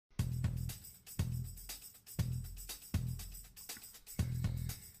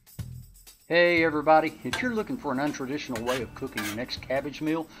Hey everybody, if you're looking for an untraditional way of cooking your next cabbage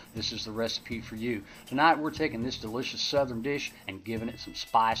meal, this is the recipe for you. Tonight we're taking this delicious southern dish and giving it some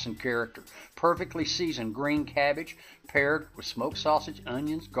spice and character. Perfectly seasoned green cabbage paired with smoked sausage,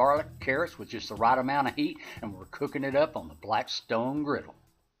 onions, garlic, carrots with just the right amount of heat, and we're cooking it up on the Blackstone Griddle.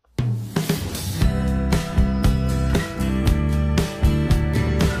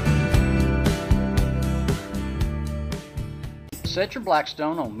 Set your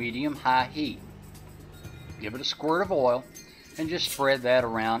Blackstone on medium-high heat. Give it a squirt of oil and just spread that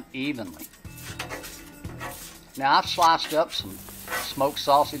around evenly. Now I've sliced up some smoked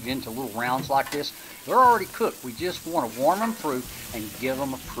sausage into little rounds like this. They're already cooked. We just want to warm them through and give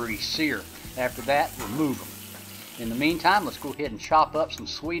them a pretty sear. After that, remove them. In the meantime, let's go ahead and chop up some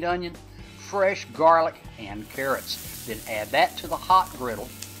sweet onion, fresh garlic, and carrots. Then add that to the hot griddle.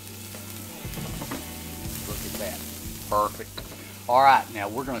 Look at that. Perfect. Alright, now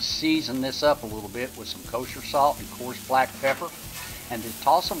we're going to season this up a little bit with some kosher salt and coarse black pepper. And then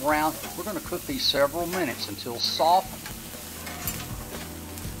toss them around. We're going to cook these several minutes until softened.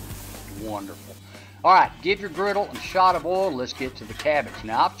 Wonderful. Alright, give your griddle a shot of oil. Let's get to the cabbage.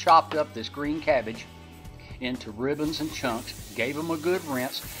 Now I've chopped up this green cabbage into ribbons and chunks. Gave them a good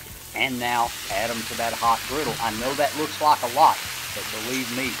rinse. And now add them to that hot griddle. I know that looks like a lot, but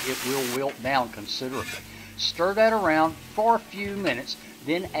believe me, it will wilt down considerably. Stir that around for a few minutes,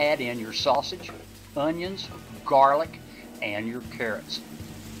 then add in your sausage, onions, garlic, and your carrots.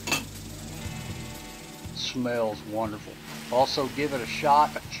 Smells wonderful. Also give it a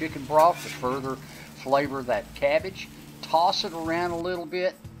shot of chicken broth to further flavor that cabbage. Toss it around a little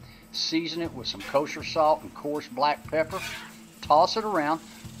bit. Season it with some kosher salt and coarse black pepper. Toss it around.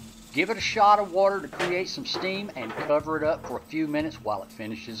 Give it a shot of water to create some steam and cover it up for a few minutes while it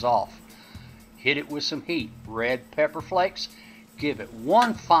finishes off. Hit it with some heat, red pepper flakes, give it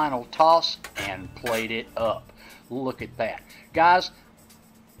one final toss, and plate it up. Look at that. Guys,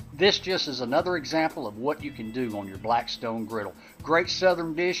 this just is another example of what you can do on your Blackstone Griddle. Great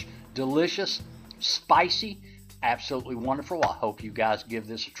southern dish, delicious, spicy, absolutely wonderful. I hope you guys give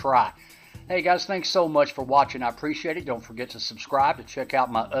this a try. Hey guys, thanks so much for watching. I appreciate it. Don't forget to subscribe to check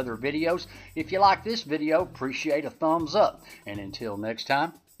out my other videos. If you like this video, appreciate a thumbs up. And until next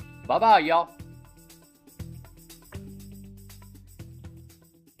time, bye-bye, y'all.